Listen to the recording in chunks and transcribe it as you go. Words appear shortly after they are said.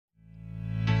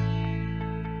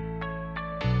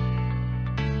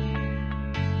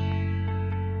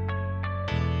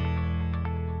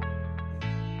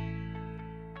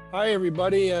Hi,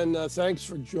 everybody, and thanks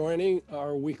for joining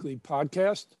our weekly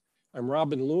podcast. I'm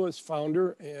Robin Lewis,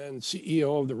 founder and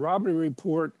CEO of the Robin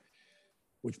Report,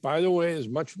 which, by the way, is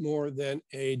much more than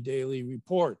a daily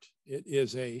report. It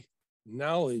is a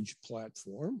knowledge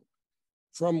platform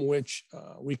from which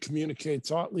we communicate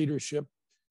thought leadership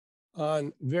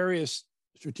on various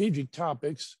strategic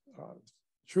topics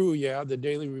through, the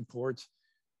daily reports,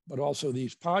 but also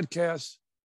these podcasts,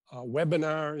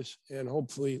 webinars, and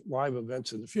hopefully live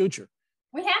events in the future.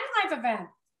 We had a live event.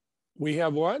 We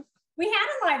have what? We had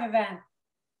a live event.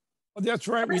 Oh, that's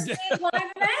right. We did.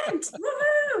 Live event.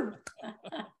 Woohoo!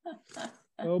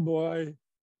 Oh, boy.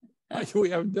 We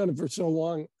haven't done it for so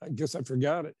long. I guess I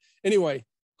forgot it. Anyway,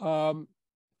 along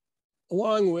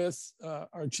with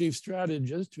our chief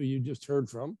strategist, who you just heard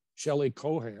from, Shelley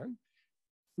Kohan,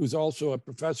 who's also a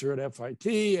professor at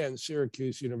FIT and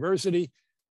Syracuse University,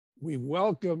 we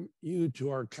welcome you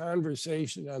to our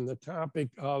conversation on the topic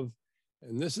of,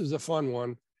 and this is a fun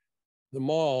one, the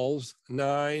mall's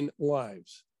 9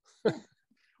 lives.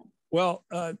 Well,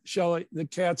 Shelley, the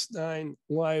cat's 9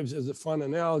 lives is a fun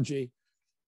analogy,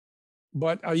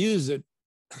 but I use it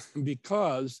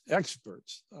because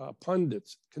experts,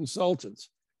 pundits, consultants,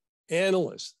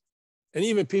 analysts, and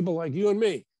even people like you and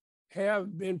me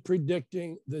have been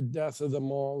predicting the death of the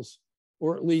malls,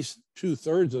 or at least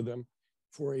 2/3 of them,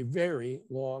 for a very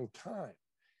long time,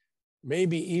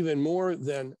 maybe even more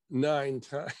than 9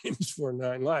 times for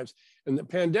 9 lives. And the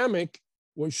pandemic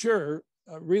was sure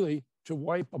really to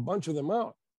wipe a bunch of them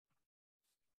out.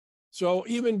 So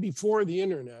even before the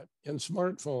internet and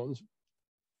smartphones,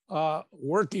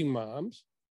 working moms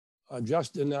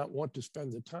just did not want to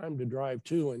spend the time to drive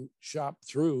to and shop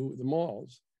through the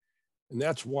malls. And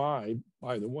that's why,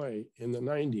 by the way, in the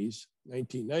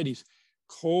 1990s,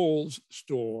 Kohl's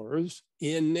stores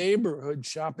in neighborhood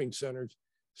shopping centers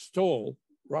stole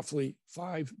roughly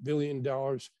 $5 billion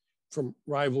from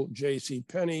rival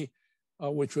JCPenney,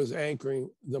 which was anchoring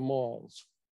the malls.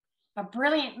 A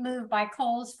brilliant move by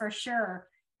Kohl's for sure.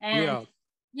 And,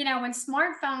 you know, when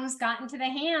smartphones got into the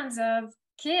hands of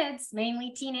kids,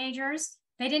 mainly teenagers,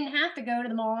 they didn't have to go to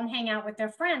the mall and hang out with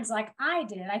their friends like I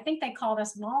did. I think they called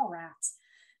us mall rats.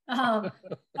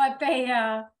 But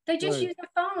they just use a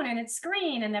phone and its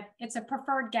screen, and it's a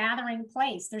preferred gathering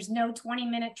place. There's no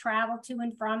 20-minute travel to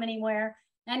and from anywhere.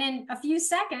 And in a few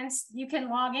seconds, you can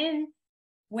log in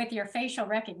with your facial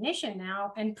recognition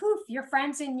now, and poof, your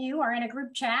friends and you are in a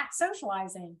group chat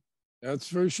socializing. That's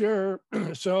for sure.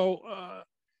 So a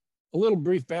little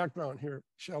brief background here,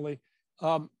 Shelley.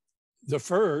 The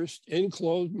first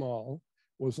enclosed mall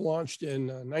was launched in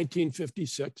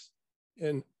 1956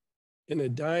 in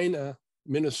Edina,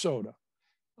 Minnesota,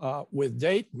 with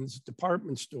Dayton's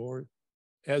department store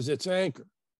as its anchor.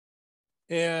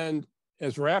 And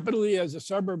as rapidly as the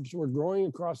suburbs were growing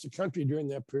across the country during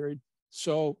that period,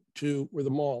 so too were the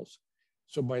malls.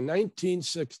 So by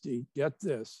 1960, get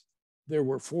this, there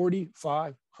were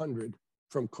 4,500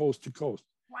 from coast to coast.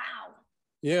 Wow.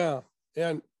 Yeah.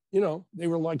 And, you know, they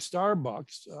were like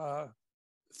Starbucks,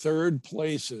 third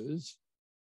places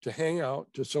to hang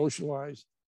out, to socialize,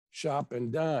 shop,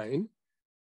 and dine,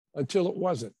 until it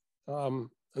wasn't. And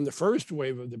the first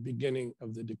wave of the beginning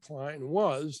of the decline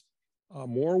was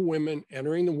more women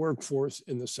entering the workforce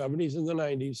in the 70s and the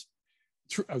 90s,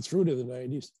 through to the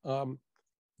 90s.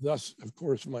 Thus, of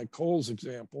course, my Kohl's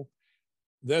example.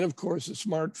 Then, of course, the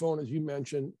smartphone, as you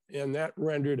mentioned, and that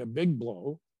rendered a big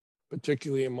blow,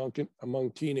 particularly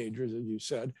among teenagers, as you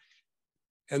said.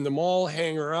 And the mall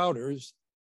hanger-outers,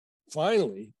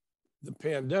 finally, the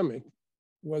pandemic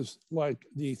was like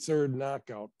the third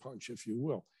knockout punch, if you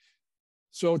will.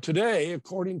 So today,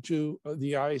 according to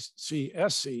the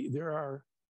ICSC, there are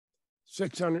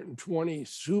 620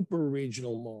 super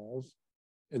regional malls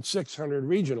and 600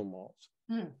 regional malls,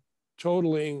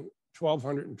 totaling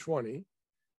 1,220.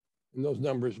 And those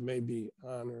numbers may be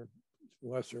on or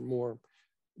less or more,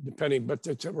 depending, but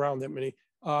it's around that many.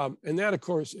 And that, of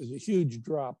course, is a huge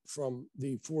drop from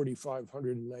the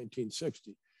 4,500 in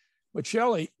 1960. But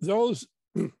Shelley, those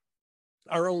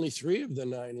are only 3 of the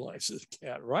 9 lives of the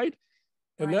cat, right?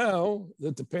 And now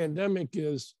that the pandemic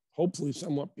is hopefully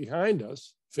somewhat behind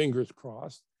us, fingers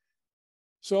crossed.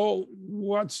 So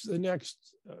what's the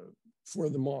next for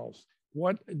the malls?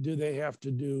 What do they have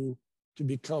to do to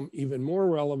become even more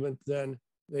relevant than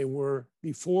they were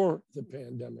before the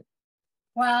pandemic?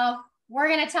 Well, we're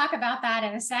going to talk about that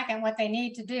in a second, what they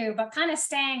need to do, but kind of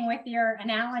staying with your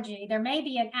analogy, there may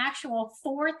be an actual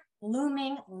 4th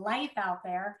looming life out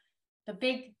there, the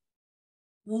big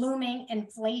looming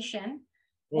inflation.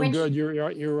 Well, good,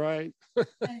 you're right.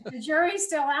 The jury's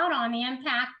still out on the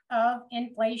impact of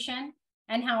inflation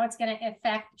and how it's going to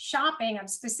affect shopping of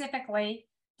specifically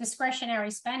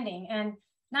discretionary spending. And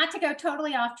not to go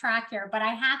totally off track here, but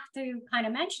I have to kind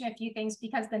of mention a few things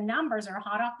because the numbers are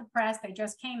hot off the press. They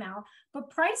just came out, but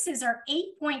prices are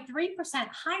 8.3%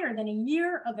 higher than a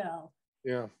year ago.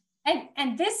 Yeah.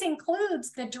 And this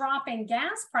includes the drop in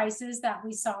gas prices that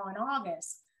we saw in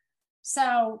August.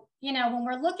 So, you know, when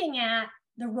we're looking at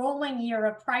the rolling year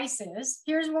of prices,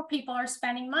 here's where people are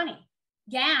spending money.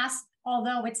 Gas,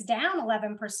 although it's down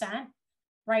 11%,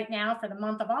 right now for the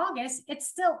month of August, it's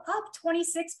still up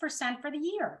 26% for the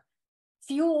year.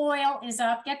 Fuel oil is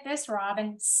up, get this,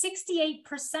 Robin, 68%.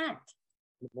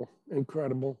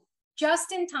 Incredible.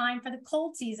 Just in time for the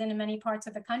cold season in many parts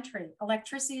of the country.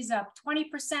 Electricity is up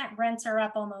 20%, rents are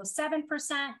up almost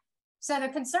 7%. So the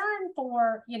concern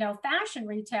for, you know, fashion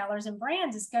retailers and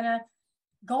brands is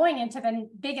going into the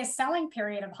biggest selling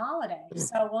period of holidays.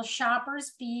 So will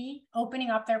shoppers be opening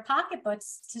up their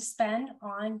pocketbooks to spend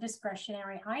on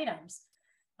discretionary items?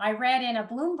 I read in a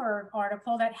Bloomberg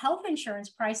article that health insurance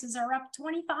prices are up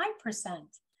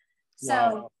 25%. So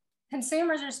wow.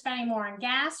 Consumers are spending more on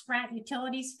gas, rent,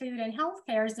 utilities, food, and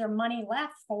healthcare. Is there money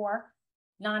left for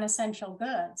non-essential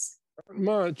goods? Not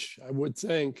much, I would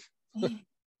think.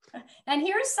 And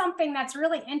here's something that's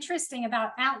really interesting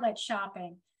about outlet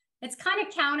shopping. It's kind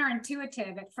of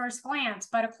counterintuitive at first glance,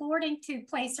 but according to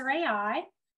Placer AI,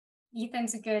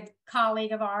 Ethan's a good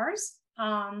colleague of ours,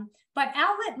 but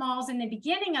outlet malls in the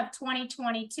beginning of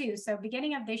 2022, so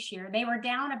beginning of this year, they were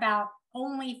down about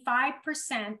only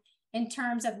 5% in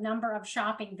terms of number of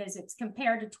shopping visits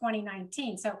compared to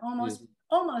 2019, so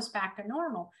almost back to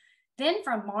normal. Then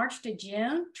from March to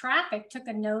June, traffic took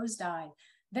a nosedive.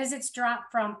 Visits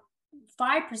dropped from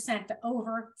 5% to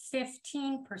over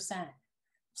 15%.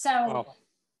 So wow.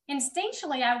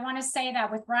 Instinctually, I want to say that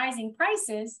with rising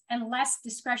prices and less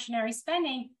discretionary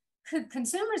spending,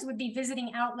 consumers would be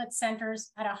visiting outlet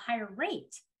centers at a higher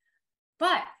rate.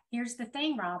 But here's the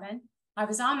thing, Robin. I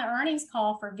was on the earnings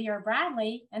call for Vera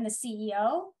Bradley, and the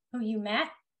CEO, who you met,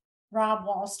 Rob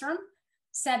Wallstrom,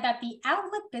 said that the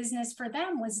outlet business for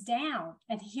them was down.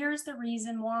 And here's the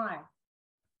reason why.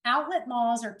 Outlet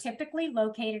malls are typically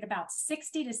located about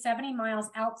 60 to 70 miles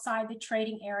outside the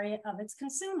trading area of its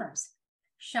consumers.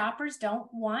 Shoppers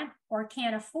don't want or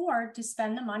can't afford to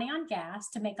spend the money on gas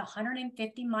to make a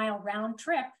 150-mile round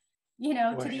trip, you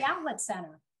know, to the outlet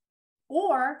center.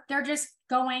 Or they're just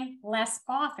going less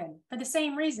often for the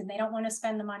same reason. They don't want to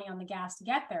spend the money on the gas to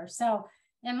get there. So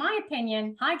in my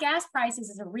opinion, high gas prices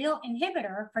is a real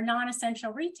inhibitor for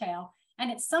non-essential retail.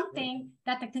 And it's something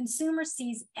that the consumer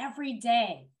sees every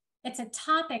day. It's a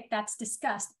topic that's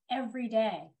discussed every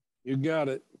day. You got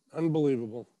it.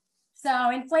 Unbelievable.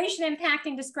 So inflation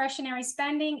impacting discretionary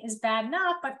spending is bad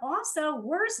enough, but also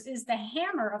worse is the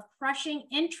hammer of crushing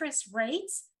interest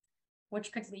rates,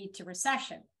 which could lead to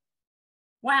recession.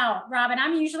 Wow, Robin,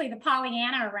 I'm usually the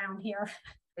Pollyanna around here.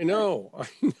 I know.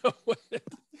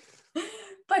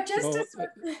 But just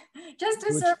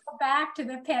to circle back to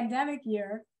the pandemic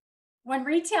year, when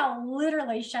retail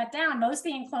literally shut down, most of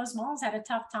the enclosed malls had a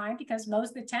tough time because most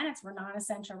of the tenants were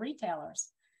non-essential retailers.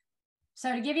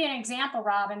 So to give you an example,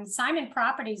 Robin, Simon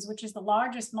Properties, which is the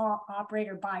largest mall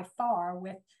operator by far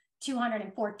with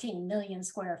 214 million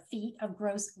square feet of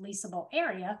gross leasable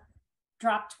area,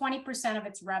 dropped 20% of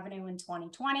its revenue in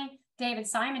 2020. David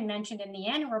Simon mentioned in the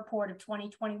annual report of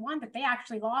 2021 that they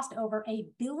actually lost over $1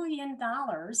 billion.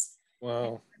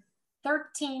 Wow.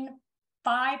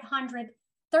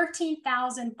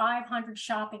 13,500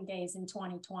 shopping days in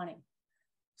 2020.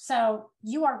 So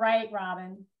you are right,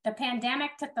 Robin. The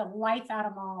pandemic took the life out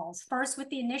of malls, first with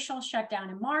the initial shutdown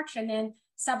in March and then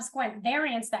subsequent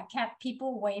variants that kept people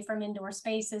away from indoor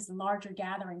spaces and larger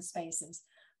gathering spaces.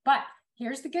 But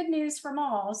here's the good news for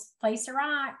malls. Placer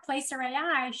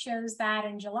AI shows that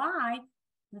in July,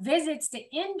 visits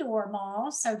to indoor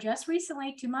malls, so just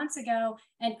recently, 2 months ago,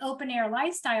 and open air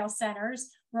lifestyle centers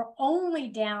were only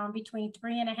down between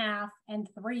 3.5% and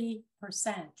 3%.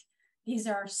 These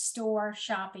are store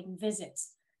shopping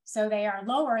visits. So they are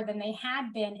lower than they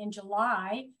had been in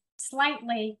July,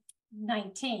 slightly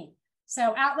 19.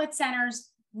 So outlet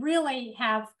centers really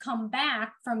have come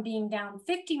back from being down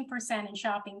 15% in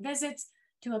shopping visits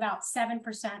to about 7%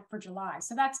 for July.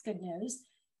 So that's good news.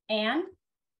 And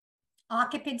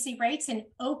occupancy rates in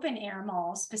open air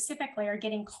malls specifically are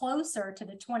getting closer to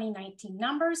the 2019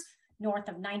 numbers, north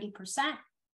of 90%.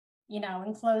 You know,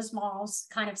 enclosed malls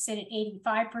kind of sit at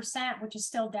 85%, which is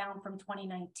still down from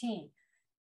 2019.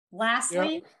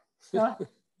 Lastly, go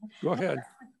ahead.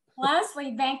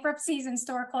 Lastly, bankruptcies and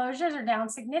store closures are down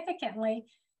significantly.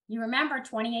 you remember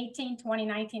 2018,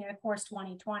 2019, and of course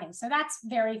 2020. So that's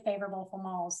very favorable for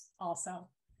malls also.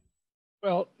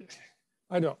 Well,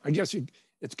 I guess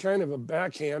it's kind of a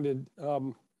backhanded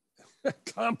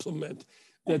compliment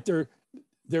that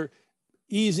they're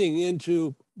easing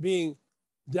into being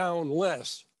down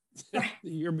less than the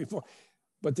year before,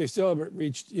 but they still haven't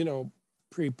reached,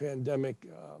 pre-pandemic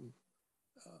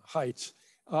heights.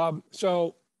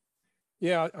 So,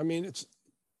 yeah, I mean, it's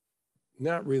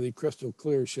not really crystal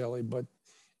clear, Shelley, but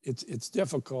it's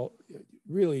difficult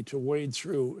really to wade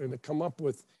through and to come up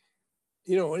with,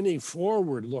 any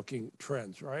forward-looking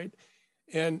trends, right?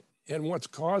 And what's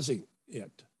causing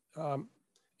it.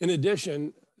 In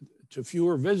addition to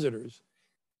fewer visitors,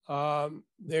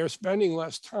 they're spending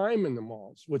less time in the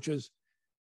malls, which is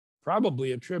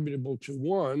probably attributable to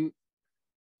one,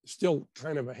 still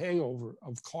kind of a hangover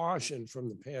of caution from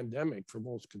the pandemic for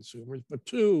most consumers, but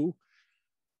two,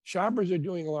 shoppers are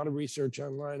doing a lot of research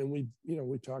online, and we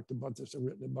talked about this and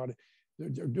written about it.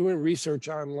 They're doing research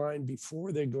online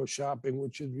before they go shopping,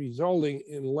 which is resulting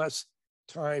in less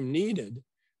time needed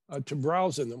to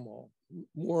browse in the mall,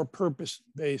 more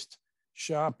purpose-based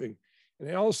shopping.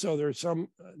 And also there's some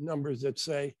numbers that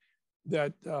say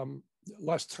that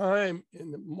less time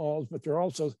in the malls, but they're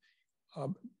also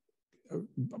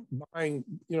buying,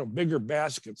 bigger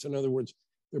baskets. In other words,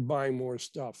 they're buying more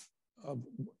stuff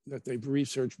that they've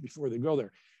researched before they go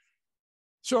there.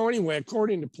 So anyway,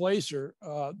 according to Placer,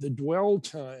 the dwell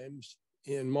times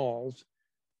in malls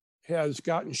has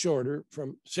gotten shorter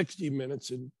from 60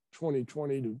 minutes in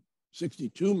 2020 to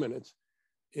 62 minutes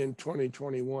in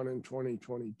 2021 and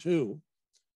 2022.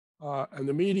 And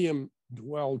the median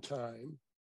dwell time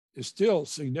is still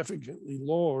significantly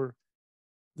lower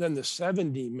than the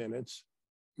 70 minutes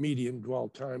median dwell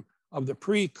time of the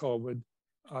pre-COVID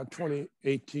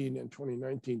 2018 and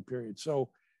 2019 period. So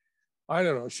I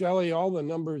don't know, Shelley, all the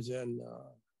numbers in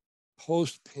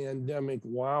post-pandemic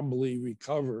wobbly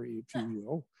recovery, if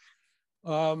you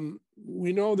will.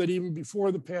 We know that even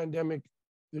before the pandemic,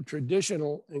 the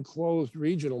traditional enclosed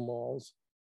regional malls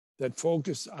that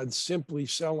focused on simply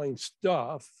selling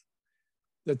stuff,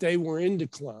 that they were in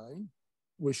decline,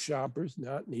 with shoppers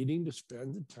not needing to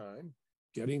spend the time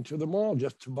getting to the mall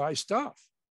just to buy stuff.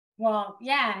 Well,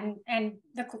 yeah, and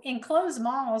the enclosed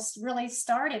malls really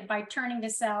started by turning to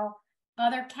sell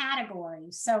other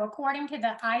categories. So according to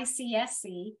the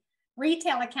ICSC,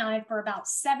 retail accounted for about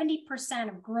 70%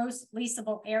 of gross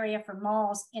leasable area for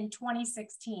malls in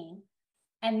 2016.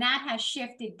 And that has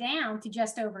shifted down to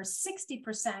just over 60%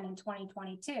 in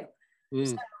 2022.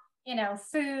 So,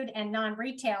 food and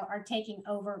non-retail are taking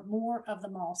over more of the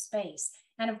mall space.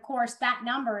 And of course, that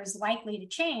number is likely to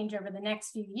change over the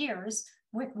next few years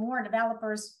with more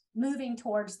developers moving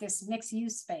towards this mixed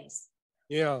use space.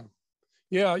 Yeah.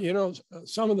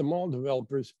 Some of the mall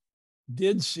developers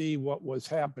did see what was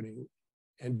happening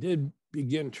and did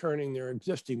begin turning their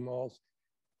existing malls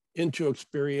into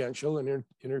experiential and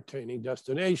entertaining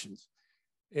destinations.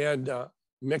 And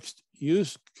mixed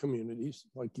use communities,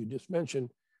 like you just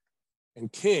mentioned, and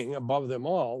king above them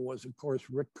all was, of course,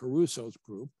 Rick Caruso's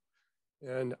group.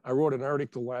 And I wrote an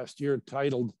article last year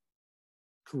titled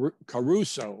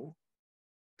Caruso,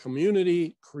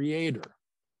 Community Creator.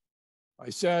 I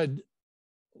said,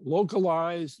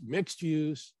 localized, mixed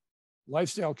use,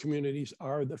 lifestyle communities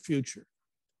are the future.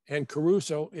 And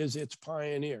Caruso is its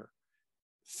pioneer.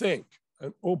 Think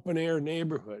an open air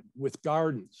neighborhood with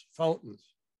gardens, fountains,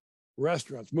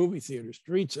 restaurants, movie theaters,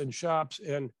 streets and shops,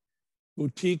 and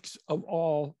boutiques of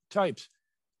all types,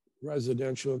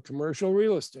 residential and commercial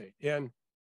real estate, and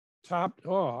topped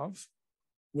off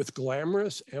with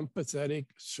glamorous, empathetic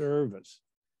service.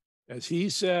 As he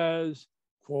says,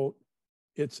 quote,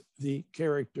 it's the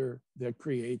character that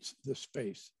creates the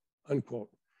space, unquote.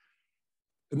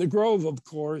 In the Grove, of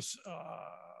course,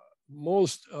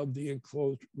 most of the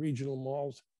enclosed regional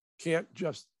malls can't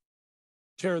just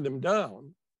tear them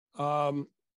down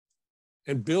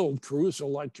and build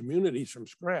Caruso-like communities from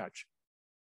scratch.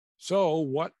 So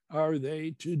what are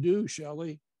they to do,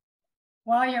 Shelley?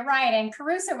 Well, you're right. And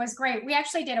Caruso was great. We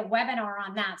actually did a webinar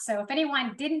on that. So if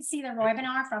anyone didn't see the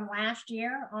webinar from last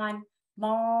year on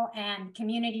mall and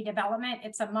community development,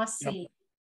 it's a must see.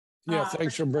 Yep. Yeah,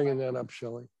 thanks for bringing that up,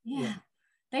 Shelley. Yeah.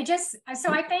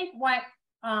 So I think what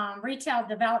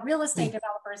real estate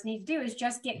developers need to do is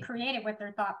just get creative with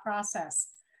their thought process.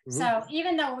 So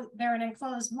even though they're an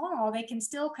enclosed mall, they can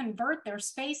still convert their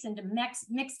space into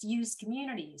mixed use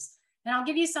communities. And I'll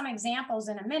give you some examples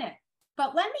in a minute.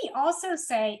 But let me also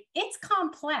say it's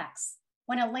complex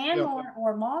when a landlord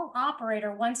or mall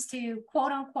operator wants to,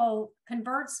 quote unquote,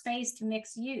 convert space to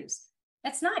mixed use.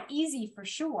 That's not easy for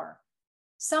sure.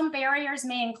 Some barriers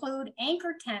may include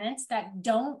anchor tenants that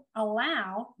don't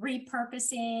allow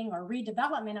repurposing or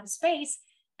redevelopment of space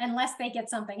unless they get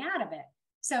something out of it.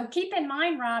 So keep in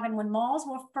mind, Robin, when malls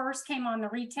were first came on the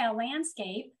retail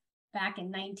landscape back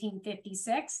in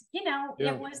 1956, you know,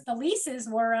 it was the leases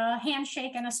were a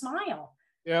handshake and a smile.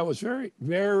 Yeah, it was very,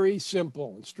 very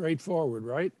simple and straightforward,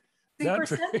 right? Super Not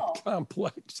very simple.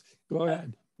 complex. Go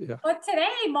ahead. Yeah. But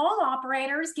today, mall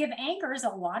operators give anchors a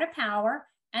lot of power,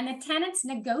 and the tenants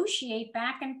negotiate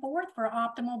back and forth for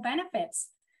optimal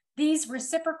benefits. These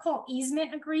reciprocal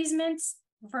easement agreements,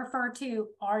 referred to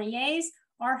REAs,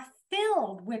 are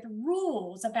filled with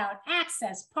rules about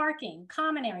access, parking,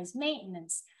 common areas,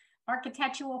 maintenance,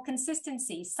 architectural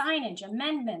consistency, signage,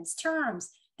 amendments,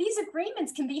 terms. These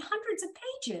agreements can be hundreds of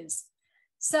pages.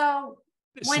 So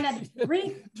when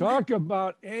talk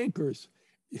about anchors,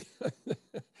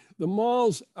 the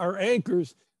malls are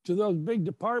anchors to those big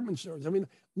department stores. I mean,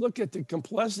 look at the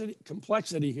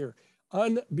complexity here.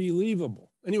 Unbelievable.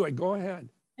 Anyway, go ahead.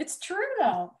 It's true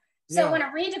though. So when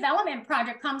a redevelopment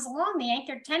project comes along, the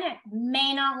anchor tenant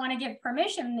may not want to give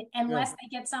permission unless they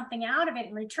get something out of it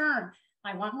in return.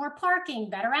 I want more parking,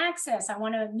 better access. I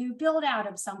want a new build out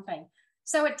of something.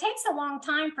 So it takes a long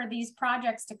time for these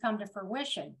projects to come to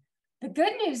fruition. The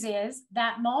good news is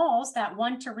that malls that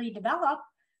want to redevelop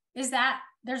is that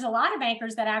there's a lot of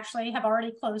anchors that actually have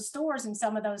already closed stores in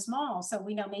some of those malls. So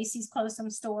we know Macy's closed some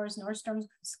stores, Nordstrom's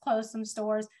closed some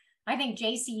stores. I think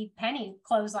J.C. Penney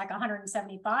closed like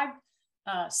 175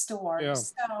 stores. Yeah.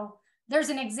 So there's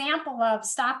an example of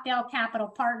Stockdale Capital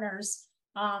Partners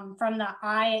from the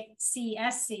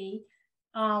ICSC,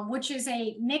 which is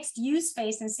a mixed use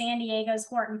space in San Diego's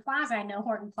Horton Plaza. I know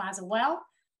Horton Plaza well.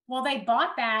 Well, they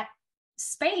bought that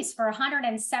space for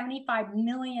 $175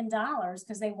 million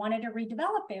because they wanted to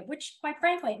redevelop it, which quite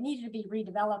frankly, it needed to be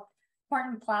redeveloped.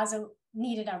 Horton Plaza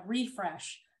needed a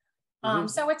refresh.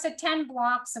 So it's a 10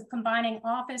 blocks of combining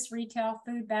office, retail,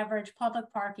 food, beverage,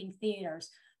 public parking, theaters.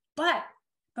 But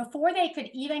before they could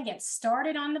even get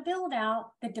started on the build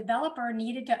out, the developer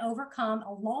needed to overcome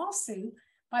a lawsuit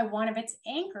by one of its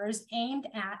anchors aimed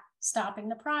at stopping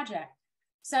the project.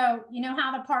 So you know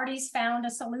how the parties found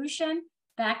a solution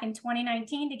back in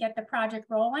 2019 to get the project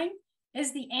rolling?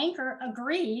 Is the anchor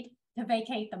agreed to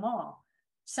vacate the mall.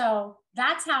 So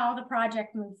that's how the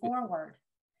project moved forward.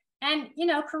 And, you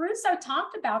know, Caruso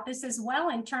talked about this as well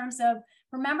in terms of,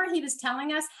 remember he was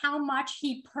telling us how much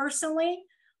he personally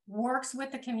works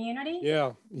with the community.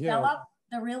 Develop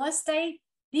the real estate.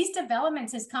 These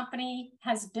developments his company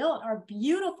has built are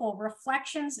beautiful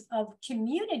reflections of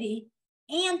community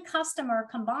and customer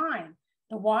combined.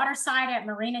 The waterside at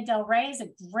Marina Del Rey is a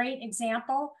great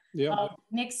example of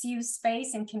mixed use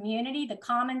space and community. The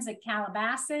Commons at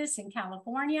Calabasas in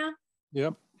California.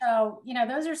 So, you know,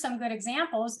 those are some good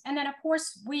examples. And then, of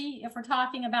course, if we're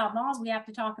talking about malls, we have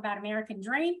to talk about American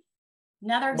Dream.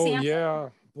 Another example. Oh, yeah.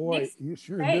 Boy, you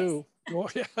sure do. Go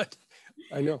ahead.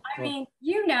 I know. I mean,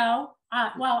 you know,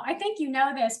 well, I think you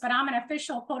know this, but I'm an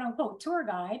official quote unquote tour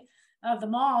guide of the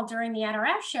mall during the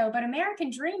NRF show, but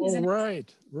American Dream is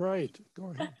right.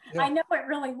 Go ahead. I know it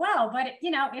really well, but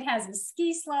you know, it has a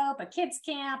ski slope, a kids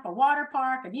camp, a water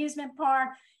park, amusement park.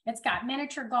 It's got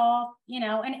miniature golf, you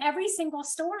know, and every single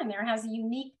store in there has a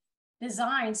unique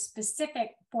design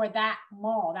specific for that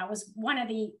mall. That was one of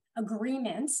the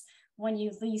agreements when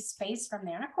you lease space from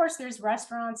there. And of course, there's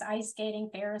restaurants, ice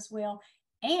skating, Ferris wheel,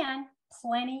 and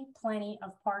plenty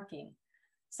of parking.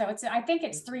 So I think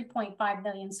it's 3.5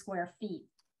 million square feet.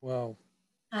 Wow.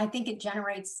 I think it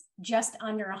generates just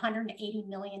under 180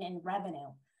 million in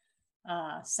revenue.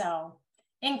 So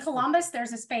in Columbus,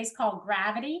 there's a space called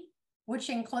Gravity, which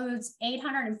includes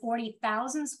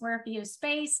 840,000 square feet of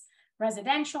space,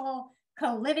 residential,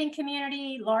 co-living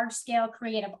community, large-scale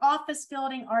creative office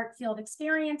building, art field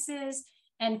experiences,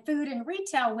 and food and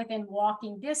retail within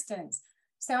walking distance.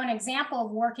 So an example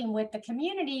of working with the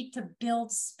community to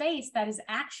build space that is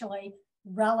actually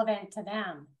relevant to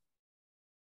them.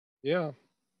 Yeah.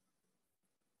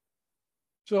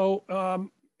 So,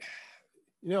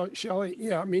 you know,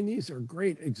 Shelley, I mean, these are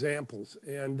great examples.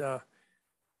 And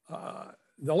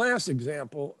the last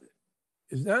example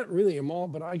is not really a mall,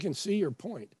 but I can see your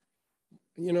point.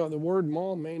 You know, the word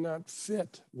mall may not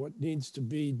fit what needs to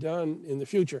be done in the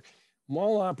future.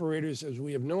 Mall operators, as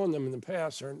we have known them in the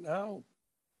past, are now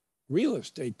real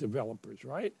estate developers,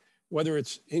 right? Whether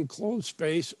it's enclosed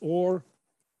space or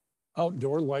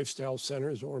outdoor lifestyle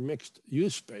centers or mixed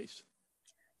use space.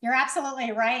 You're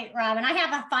absolutely right, Rob. And I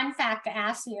have a fun fact to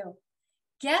ask you.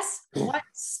 Guess what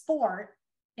sport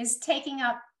is taking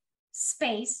up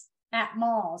space at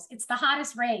malls? It's the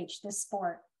hottest rage, this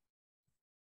sport.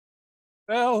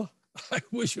 Well, I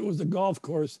wish it was a golf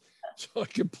course so I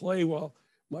could play while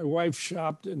my wife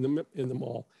shopped in the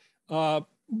mall.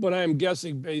 But I'm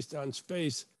guessing based on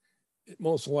space, it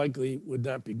most likely would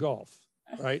not be golf,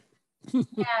 right?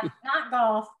 Yeah, not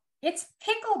golf. It's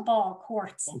pickleball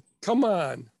courts. Oh, come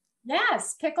on.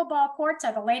 Yes, pickleball courts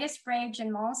are the latest rage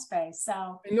in mall space.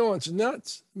 So I know it's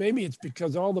nuts. Maybe it's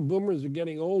because all the boomers are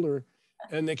getting older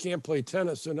and they can't play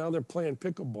tennis, so now they're playing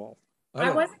pickleball.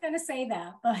 I wasn't going to say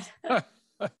that, but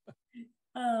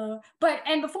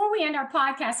and before we end our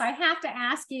podcast, I have to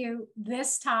ask you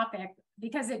this topic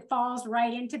because it falls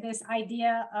right into this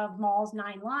idea of malls'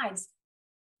 9 lives.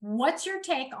 What's your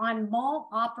take on mall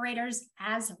operators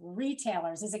as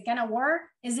retailers? Is it going to work?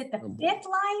 Is it the 5th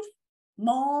life?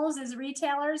 Malls as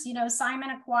retailers? You know,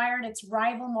 Simon acquired its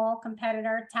rival mall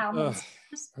competitor, Talbot.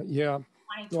 Yeah.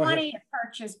 2020 to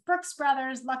purchase Brooks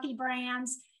Brothers, Lucky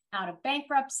Brands out of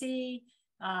bankruptcy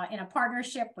in a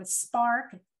partnership with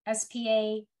Spark,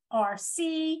 SPARC,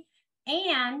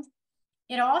 and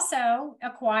it also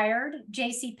acquired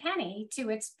JCPenney to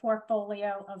its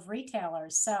portfolio of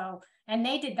retailers. So, and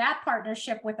they did that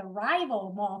partnership with a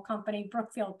rival mall company,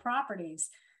 Brookfield Properties.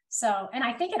 So, and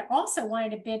I think it also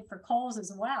wanted to bid for Kohl's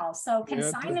as well. So can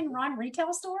Simon run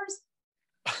retail stores?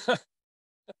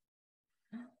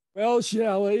 Well,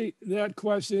 Shelley, that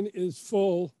question is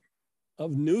full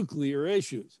of nuclear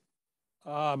issues.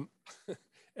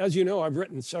 As you know, I've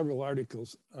written several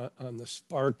articles on the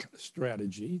Spark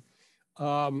strategy.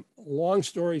 Long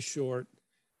story short,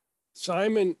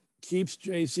 Simon keeps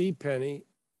JCPenney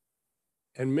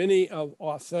and many of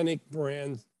authentic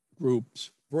brands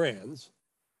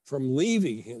from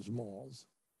leaving his malls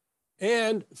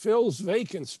and fills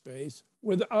vacant space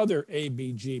with other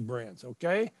ABG brands,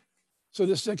 okay? So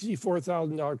the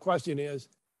 $64,000 question is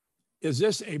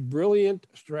this a brilliant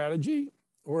strategy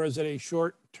or is it a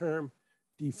short-term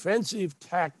defensive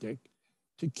tactic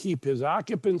to keep his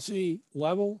occupancy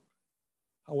level?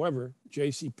 However,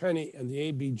 JCPenney and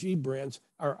the ABG brands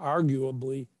are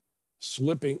arguably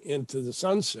slipping into the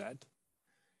sunset.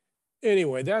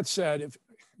 Anyway, that said,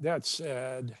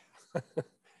 and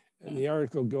the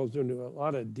article goes into a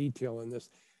lot of detail in this,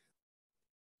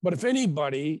 but if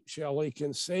anybody, Shelley,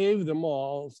 can save the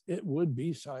malls, it would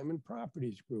be Simon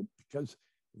Properties Group because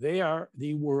they are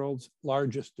the world's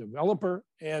largest developer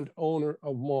and owner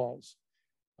of malls.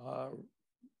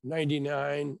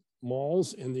 99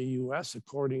 malls in the US,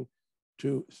 according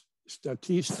to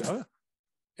Statista,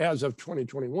 as of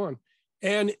 2021.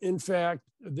 And in fact,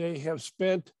 they have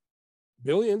spent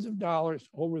billions of dollars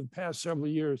over the past several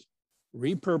years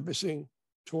repurposing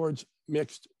towards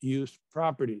mixed use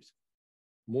properties,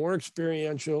 more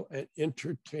experiential and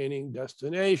entertaining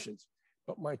destinations.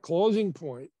 But my closing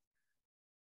point,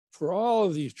 for all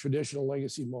of these traditional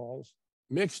legacy malls,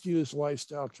 mixed use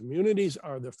lifestyle communities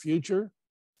are the future.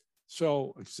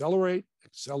 So accelerate,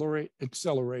 accelerate,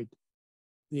 accelerate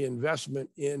the investment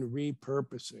in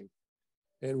repurposing.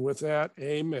 And with that,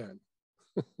 amen.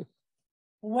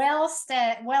 Well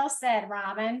said,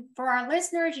 Robin. For our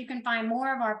listeners, you can find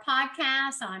more of our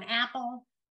podcasts on Apple,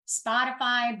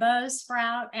 Spotify,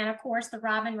 Buzzsprout, and of course,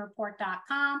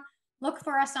 therobinreport.com. Look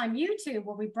for us on YouTube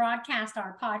where we broadcast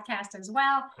our podcast as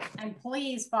well. And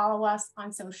please follow us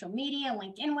on social media,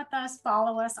 link in with us,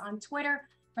 follow us on Twitter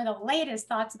for the latest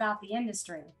thoughts about the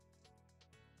industry.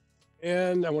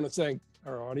 And I want to thank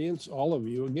our audience, all of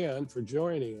you again, for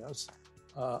joining us.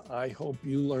 I hope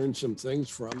you learned some things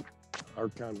from our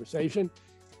conversation.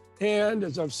 And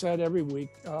as I've said every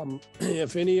week,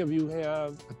 if any of you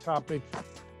have a topic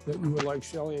that you would like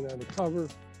Shelley and I to cover,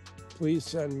 please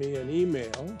send me an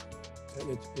email.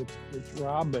 And it's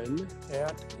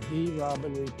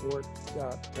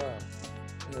robin@therobinreport.com.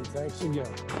 And thanks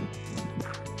again.